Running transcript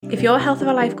If you're a health of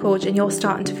a life coach and you're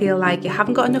starting to feel like you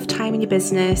haven't got enough time in your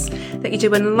business, that you're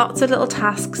doing lots of little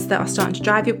tasks that are starting to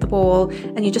drive you up the wall,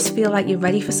 and you just feel like you're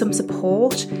ready for some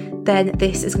support, then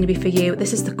this is going to be for you.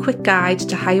 This is the quick guide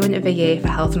to hiring a VA for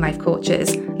health and life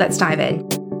coaches. Let's dive in.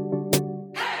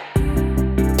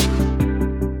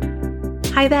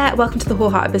 Hi there, welcome to the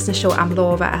Wholehearted Business Show. I'm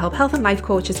Laura. I help health and life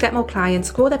coaches get more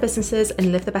clients, grow their businesses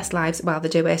and live the best lives while they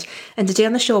do it. And today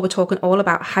on the show, we're talking all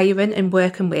about hiring and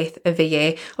working with a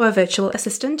VA or a virtual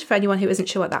assistant for anyone who isn't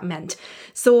sure what that meant.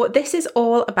 So this is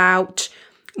all about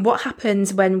what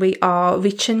happens when we are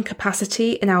reaching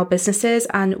capacity in our businesses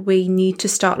and we need to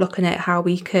start looking at how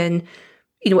we can,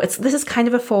 this is kind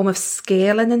of a form of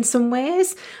scaling in some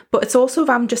ways, but it's also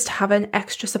around just having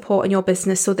extra support in your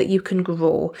business so that you can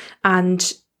grow.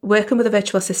 And working with a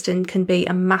virtual assistant can be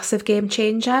a massive game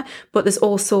changer, but there's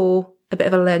also a bit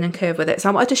of a learning curve with it. So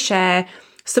I wanted to share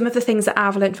some of the things that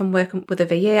I've learned from working with a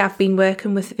VA. I've been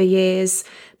working with VAs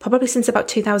probably since about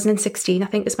 2016, I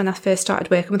think is when I first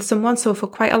started working with someone. So for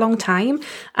quite a long time.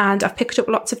 And I've picked up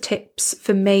lots of tips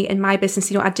for me in my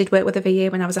business. I did work with a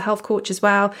VA when I was a health coach as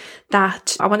well,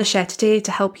 that I want to share today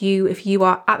to help you if you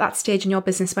are at that stage in your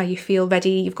business where you feel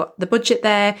ready, you've got the budget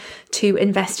there to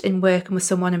invest in working with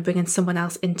someone and bringing someone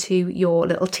else into your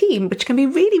little team, which can be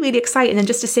really, really exciting. And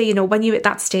just to say, when you're at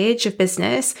that stage of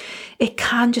business, it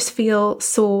can just feel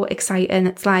so exciting.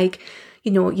 It's like,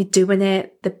 you're doing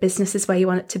it, the business is where you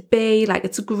want it to be, like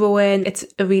it's growing. It's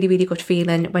a really, really good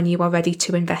feeling when you are ready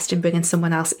to invest in bringing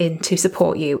someone else in to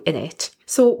support you in it.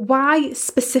 So why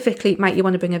specifically might you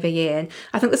want to bring a VA in?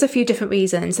 I think there's a few different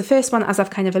reasons. The first one, as I've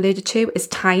kind of alluded to, is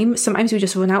time. Sometimes we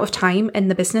just run out of time in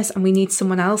the business and we need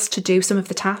someone else to do some of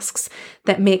the tasks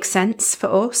that make sense for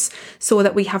us so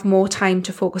that we have more time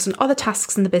to focus on other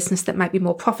tasks in the business that might be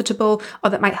more profitable or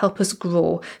that might help us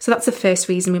grow. So that's the first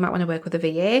reason we might want to work with a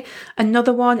VA.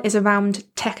 Another one is around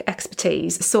tech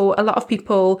expertise. So a lot of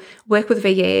people work with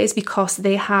VAs because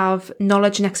they have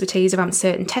knowledge and expertise around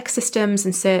certain tech systems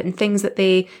and certain things that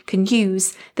they can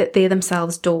use that they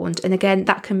themselves don't. And again,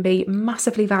 that can be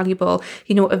massively valuable.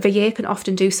 A VA can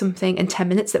often do something in 10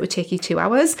 minutes that would take you 2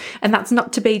 hours. And that's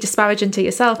not to be disparaging to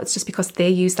yourself. It's just because they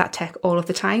use that tech all of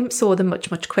the time. So they're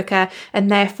much, much quicker. And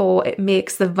therefore it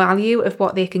makes the value of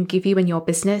what they can give you in your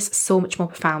business so much more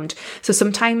profound. So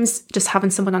sometimes just having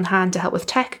someone on hand to help with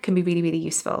tech can be really, really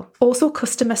useful. Also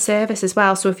customer service as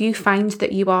well. So if you find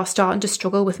that you are starting to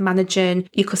struggle with managing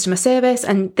your customer service,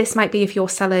 and this might be if you're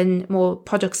selling more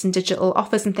products and digital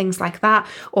offers and things like that,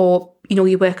 or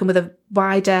you're working with a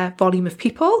wider volume of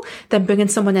people, then bringing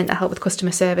someone in to help with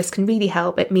customer service can really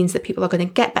help. It means that people are going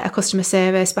to get better customer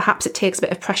service. Perhaps it takes a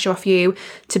bit of pressure off you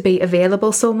to be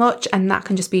available so much, and that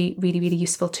can just be really, really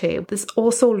useful too. There's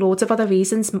also loads of other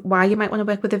reasons why you might want to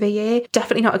work with a VA.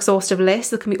 Definitely not exhaustive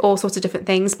list. There can be all sorts of different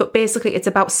things, but basically it's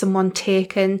about someone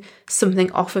taking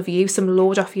something off of you, some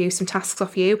load off you, some tasks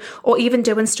off you, or even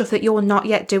doing stuff that you're not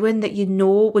yet doing that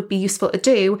would be useful to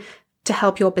do to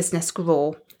help your business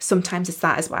grow. Sometimes it's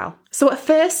that as well. So a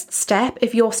first step,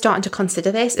 if you're starting to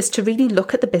consider this, is to really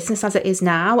look at the business as it is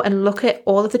now and look at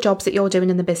all of the jobs that you're doing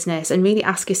in the business and really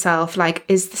ask yourself,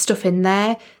 is the stuff in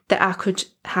there that I could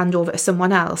hand over to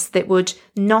someone else that would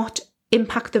not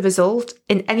impact the result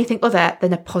in anything other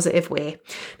than a positive way?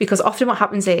 Because often what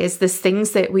happens is there's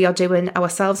things that we are doing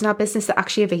ourselves in our business that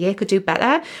actually a VA could do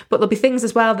better, but there'll be things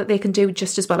as well that they can do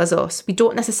just as well as us. We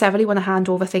don't necessarily want to hand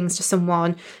over things to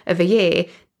someone, a VA,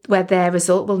 where their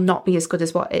result will not be as good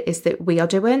as what it is that we are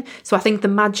doing. So I think the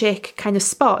magic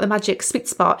sweet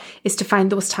spot is to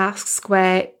find those tasks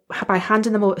where by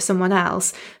handing them over to someone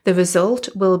else, the result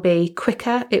will be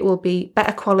quicker, it will be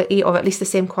better quality, or at least the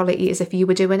same quality as if you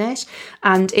were doing it,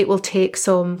 and it will take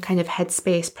some kind of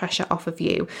headspace pressure off of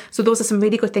you. So those are some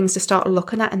really good things to start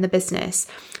looking at in the business.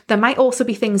 There might also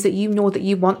be things that that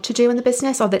you want to do in the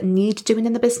business or that need doing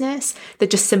in the business that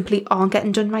just simply aren't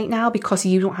getting done right now because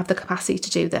you don't have the capacity to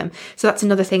do them. So that's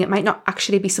another thing. It might not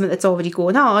actually be something that's already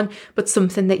going on, but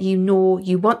something that you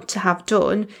want to have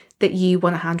done that you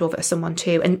want to hand over to someone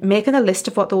too, and making a list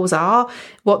of what those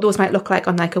might look like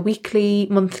on a weekly,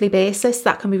 monthly basis.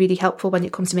 That can be really helpful when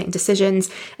it comes to making decisions,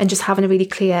 and just having a really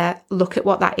clear look at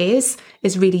what that is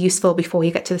really useful before you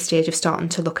get to the stage of starting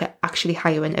to look at actually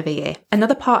hiring a VA.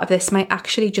 Another part of this might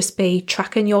actually just be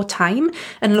tracking your time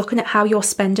and looking at how you're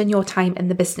spending your time in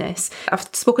the business. I've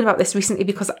spoken about this recently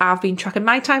because I've been tracking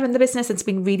my time in the business, and it's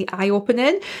been really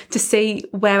eye-opening to see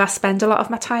where I spend a lot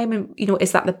of my time, and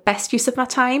is that the best use of my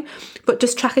time? But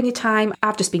just tracking your time,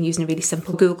 I've just been using a really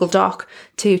simple Google Doc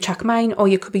to track mine, or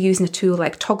you could be using a tool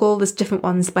like Toggle. There's different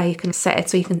ones where you can set it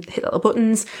so you can hit little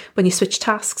buttons when you switch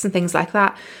tasks and things like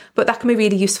that. But that can be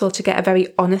really useful to get a very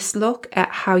honest look at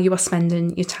how you are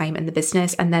spending your time in the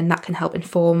business, and then that can help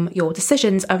inform your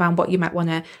decisions around what you might want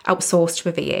to outsource to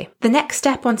a VA. The next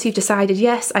step, once you've decided,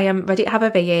 yes, I am ready to have a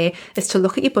VA, is to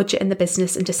look at your budget in the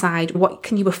business and decide what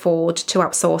can you afford to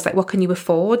outsource, like what can you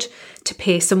afford to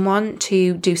pay someone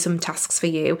to do some tasks for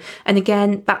you. And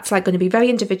again, that's like going to be very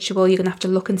individual. You're going to have to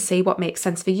look and see what makes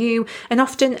sense for you. And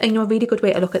often, a really good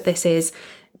way to look at this is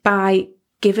by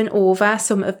giving over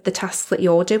some of the tasks that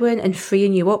you're doing and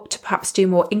freeing you up to perhaps do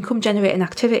more income generating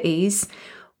activities.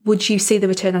 Would you see the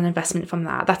return on investment from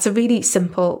that? That's a really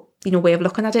simple, way of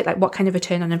looking at it. Like, what kind of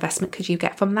return on investment could you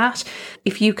get from that?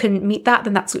 If you can meet that,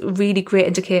 then that's a really great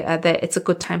indicator that it's a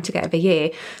good time to get a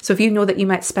VA. So if you know that you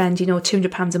might spend,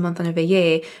 £200 a month on a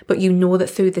VA, but you know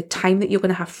that through the time that you're going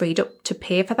to have freed up to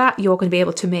pay for that, you're going to be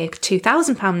able to make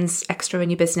 £2,000 extra in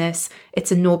your business,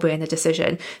 it's a no-brainer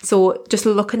decision. So just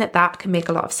looking at that can make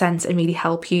a lot of sense and really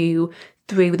help you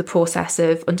through the process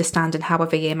of understanding how a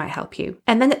VA might help you.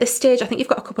 And then at this stage, I think you've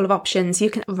got a couple of options. You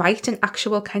can write an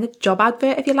actual kind of job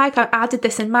advert if you like. I did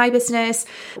this in my business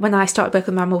when I started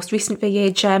working with my most recent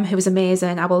VA, Jem, who was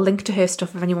amazing. I will link to her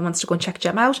stuff if anyone wants to go and check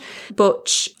Jem out.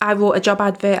 But I wrote a job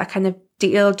advert. I kind of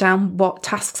detailed down what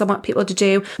tasks I want people to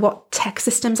do, what tech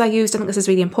systems I used. I think this is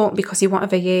really important because you want a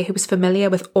VA who is familiar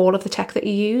with all of the tech that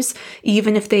you use.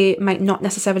 Even if they might not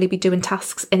necessarily be doing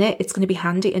tasks in it, it's going to be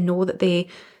handy to know that they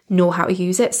know how to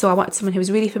use it. So I wanted someone who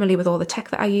was really familiar with all the tech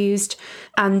that I used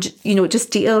and,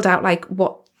 just detailed out like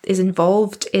what is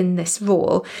involved in this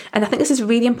role. And I think this is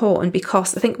really important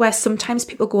because I think where sometimes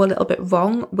people go a little bit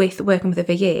wrong with working with a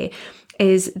VA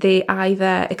is they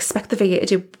either expect the VA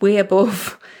to do way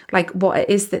above like what it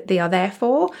is that they are there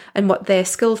for and what they're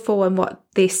skilled for and what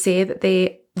they say that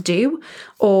they do,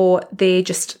 or they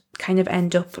just kind of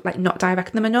end up like not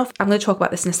directing them enough. I'm going to talk about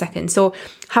this in a second. So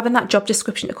having that job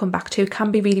description to come back to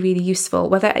can be really, really useful,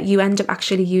 whether you end up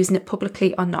actually using it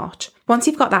publicly or not. Once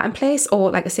you've got that in place,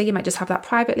 or like I say, you might just have that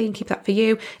privately and keep that for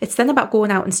you, it's then about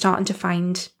going out and starting to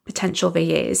find potential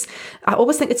VAs. I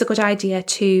always think it's a good idea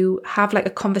to have like a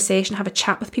conversation, have a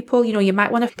chat with people. You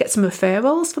might want to get some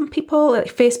referrals from people,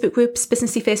 like Facebook groups.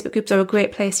 Businessy Facebook groups are a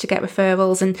great place to get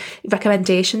referrals and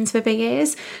recommendations for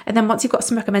VAs. And then once you've got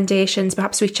some recommendations,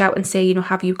 perhaps reach out and say,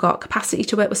 have you got capacity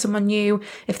to work with someone new?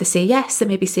 If they say yes, then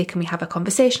maybe say, can we have a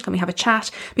conversation? Can we have a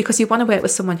chat? Because you want to work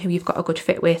with someone who you've got a good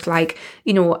fit with. Like,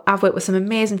 I've worked with some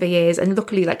amazing VAs and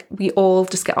luckily like we all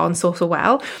just get on so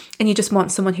well, and you just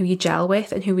want someone who you gel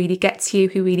with and who really gets you,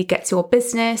 who really gets your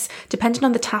business. Depending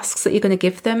on the tasks that you're going to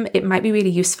give them, it might be really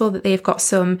useful that they've got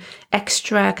some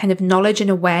extra kind of knowledge and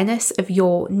awareness of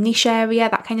your niche area,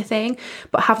 that kind of thing,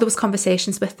 but have those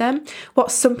conversations with them.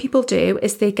 What some people do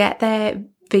is they get their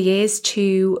VAs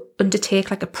to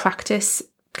undertake like a practice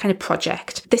kind of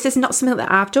project. This is not something that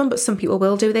I've done, but some people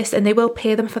will do this and they will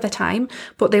pay them for their time,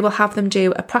 but they will have them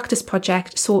do a practice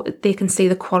project so they can see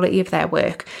the quality of their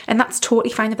work. And that's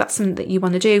totally fine if that's something that you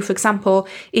want to do. For example,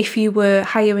 if you were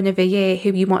hiring a VA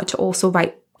who you wanted to also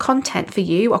write content for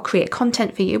you or create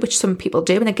content for you, which some people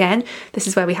do. And again, this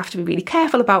is where we have to be really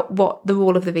careful about what the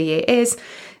role of the VA is.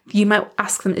 You might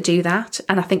ask them to do that.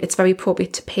 And I think it's very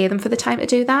appropriate to pay them for the time to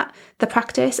do that, the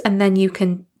practice, and then you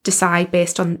can decide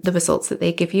based on the results that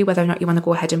they give you whether or not you want to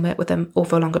go ahead and work with them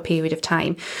over a longer period of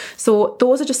time. So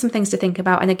those are just some things to think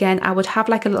about. And again, I would have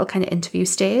like a little kind of interview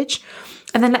stage.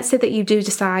 And then let's say that you do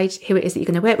decide who it is that you're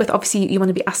going to work with. Obviously, you want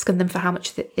to be asking them for how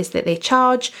much it is that they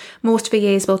charge. Most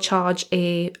VAs will charge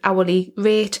a hourly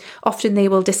rate. Often they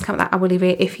will discount that hourly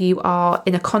rate if you are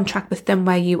in a contract with them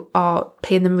where you are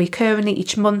paying them recurringly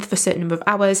each month for a certain number of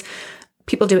hours.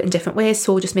 People do it in different ways,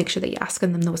 so just make sure that you're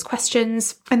asking them those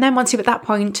questions. And then once you're at that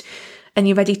point and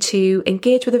you're ready to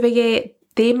engage with a VA,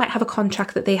 they might have a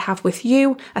contract that they have with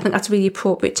you. I think that's really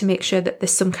appropriate to make sure that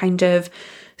there's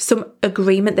some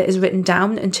agreement that is written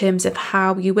down in terms of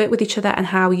how you work with each other and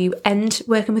how you end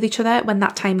working with each other when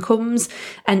that time comes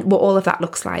and what all of that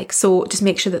looks like. So just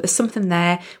make sure that there's something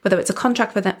there, whether it's a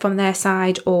contract from their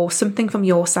side or something from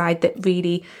your side that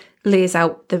really lays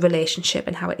out the relationship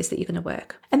and how it is that you're going to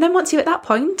work. And then once you're at that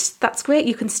point, that's great.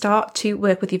 You can start to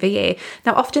work with your VA.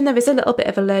 Now, often there is a little bit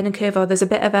of a learning curve, or there's a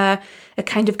bit of a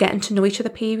kind of getting to know each other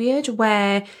period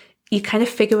where you're kind of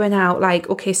figuring out like,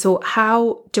 okay, so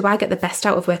how do I get the best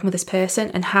out of working with this person,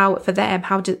 and how for them,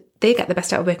 how do they get the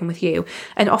best out of working with you.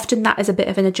 And often that is a bit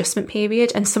of an adjustment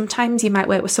period. And sometimes you might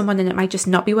work with someone and it might just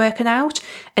not be working out.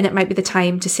 And it might be the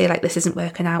time to say, like, this isn't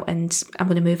working out and I'm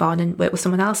going to move on and work with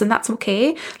someone else. And that's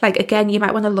okay. Like, again, you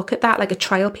might want to look at that like a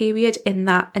trial period in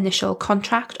that initial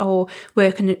contract or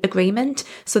working agreement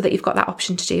so that you've got that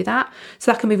option to do that.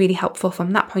 So that can be really helpful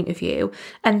from that point of view.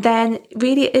 And then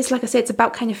really it is, like I said, it's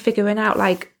about kind of figuring out,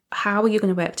 like, how are you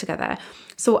going to work together?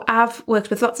 So I've worked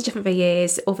with lots of different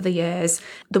VAs over the years.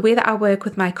 The way that I work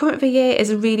with my current VA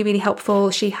is really, really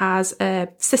helpful. She has a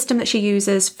system that she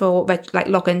uses for like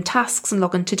login tasks and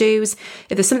login to-dos.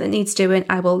 If there's something that needs doing,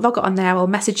 I will log it on there. I'll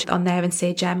message it on there and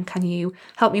say, Gem, can you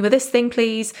help me with this thing,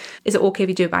 please? Is it okay if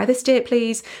you do it by this date,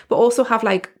 please? But also have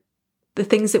like the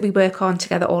things that we work on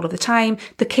together all of the time.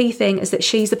 The key thing is that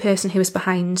she's the person who is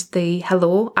behind the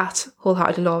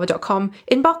hello@wholeheartedlaura.com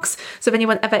inbox. So if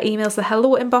anyone ever emails the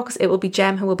hello inbox, it will be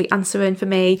Gem who will be answering for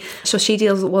me. So she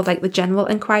deals with like the general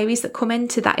inquiries that come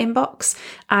into that inbox.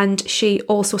 And she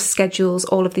also schedules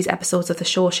all of these episodes of the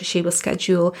show. So she will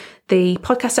schedule the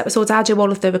podcast episodes. I do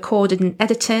all of the recording and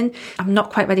editing. I'm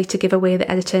not quite ready to give away the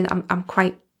editing. I'm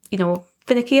quite,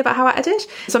 finicky about how I edit.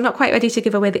 So I'm not quite ready to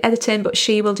give away the editing, but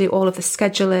she will do all of the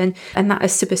scheduling, and that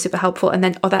is super, super helpful. And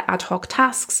then other ad hoc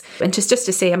tasks. And just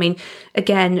to say, I mean,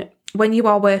 again, when you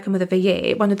are working with a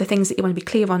VA, one of the things that you want to be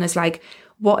clear on is like,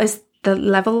 what is the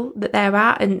level that they're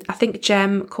at? And I think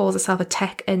Gem calls herself a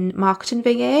tech and marketing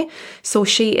VA. So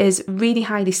she is really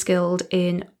highly skilled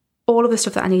in all of the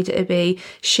stuff that I need it to be.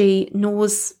 She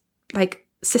knows like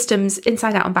systems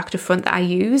inside out and back to front that I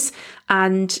use,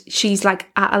 and she's like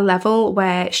at a level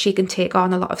where she can take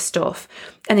on a lot of stuff.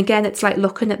 And again, it's like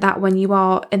looking at that when you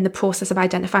are in the process of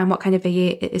identifying what kind of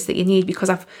VA it is that you need, because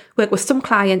I've worked with some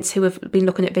clients who have been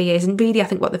looking at VAs, and really I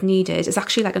think what they've needed is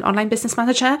actually like an online business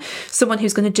manager, someone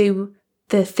who's going to do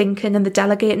the thinking and the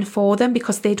delegating for them,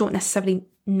 because they don't necessarily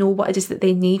know what it is that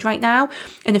they need right now.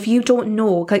 And if you don't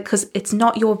know, like, because it's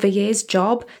not your VA's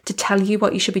job to tell you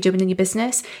what you should be doing in your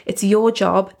business, it's your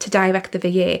job to direct the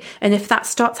VA. And if that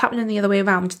starts happening the other way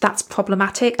around, that's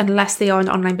problematic, unless they are an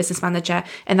online business manager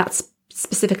and that's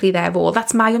specifically their role.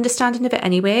 That's my understanding of it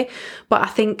anyway. But I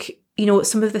think,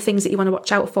 some of the things that you want to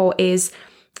watch out for is,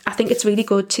 I think it's really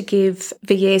good to give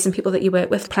VAs and people that you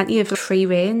work with plenty of free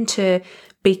rein to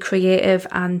be creative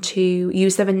and to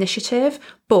use their initiative,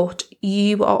 but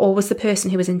you are always the person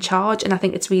who is in charge. And I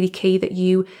think it's really key that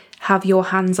you have your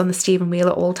hands on the steering wheel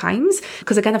at all times.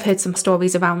 Because again, I've heard some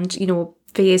stories around,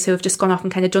 VAs who have just gone off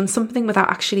and kind of done something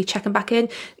without actually checking back in,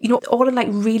 all in like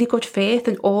really good faith,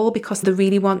 and all because they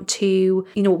really want to,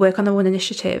 work on their own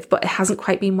initiative, but it hasn't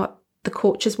quite been what the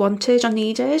coaches wanted or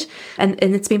needed, and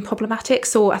it's been problematic.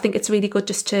 So I think it's really good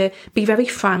just to be very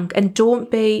frank and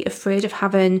don't be afraid of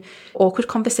having awkward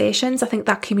conversations. I think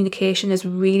that communication is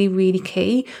really, really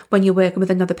key when you're working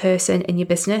with another person in your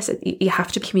business. You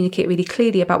have to communicate really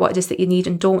clearly about what it is that you need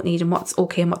and don't need, and what's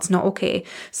okay and what's not okay.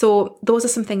 So those are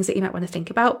some things that you might want to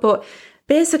think about. But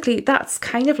basically, that's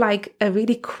kind of like a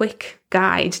really quick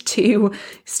guide to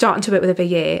starting to work with a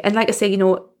VA. And like I say,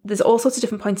 there's all sorts of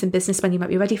different points in business when you might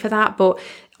be ready for that, but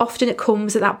often it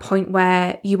comes at that point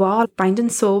where you are finding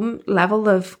some level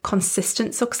of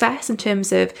consistent success in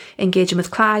terms of engaging with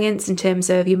clients, in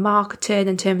terms of your marketing,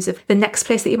 in terms of the next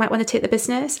place that you might want to take the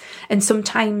business. And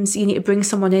sometimes you need to bring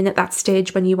someone in at that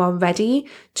stage when you are ready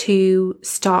to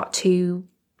start to,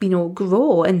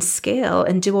 grow and scale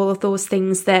and do all of those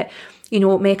things that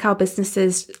make our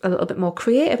businesses a little bit more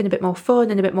creative and a bit more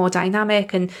fun and a bit more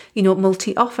dynamic and,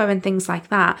 multi-offer and things like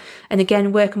that. And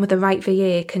again, working with the right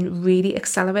VA can really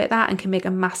accelerate that and can make a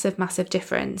massive, massive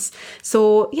difference.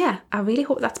 So yeah, I really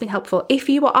hope that's been helpful. If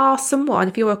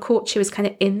you're a coach who is kind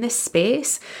of in this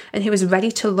space and who is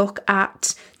ready to look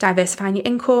at diversifying your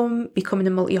income, becoming a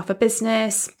multi-offer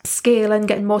business, scaling,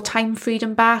 getting more time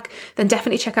freedom back, then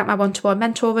definitely check out my one-to-one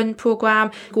mentoring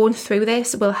program. Going through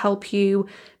this will help you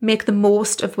make the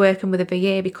most of working with a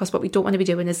VA, because what we don't want to be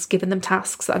doing is giving them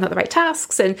tasks that are not the right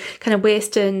tasks and kind of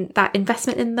wasting that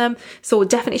investment in them. So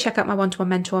definitely check out my one-to-one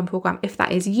mentoring program if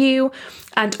that is you.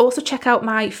 And also check out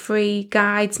my free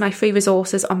guides, my free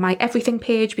resources on my everything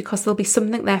page, because there'll be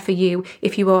something there for you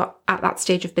if you are at that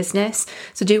stage of business.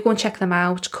 So do go and check them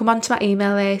out. Come onto my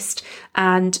email list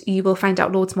and you will find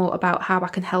out loads more about how I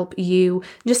can help you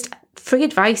just free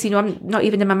advice. I'm not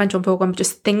even in my mentoring program,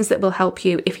 just things that will help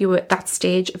you if you're at that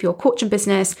stage of your coaching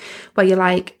business where you're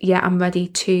like, yeah, I'm ready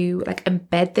to like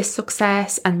embed this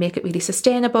success and make it really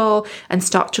sustainable and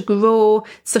start to grow.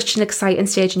 Such an exciting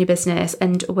stage in your business,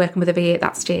 and working with a VA at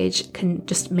that stage can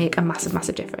just make a massive,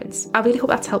 massive difference. I really hope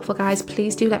that's helpful, guys.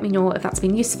 Please do let me know if that's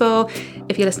been useful.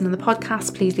 If you're listening to the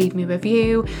podcast, please leave me a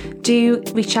review. Do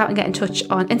reach out and get in touch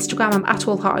on Instagram. I'm at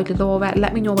Wholeheartedly Laura.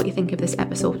 Let me know what you think of this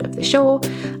episode of the show,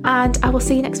 and I will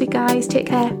see you next week, guys. Take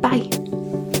care. Bye.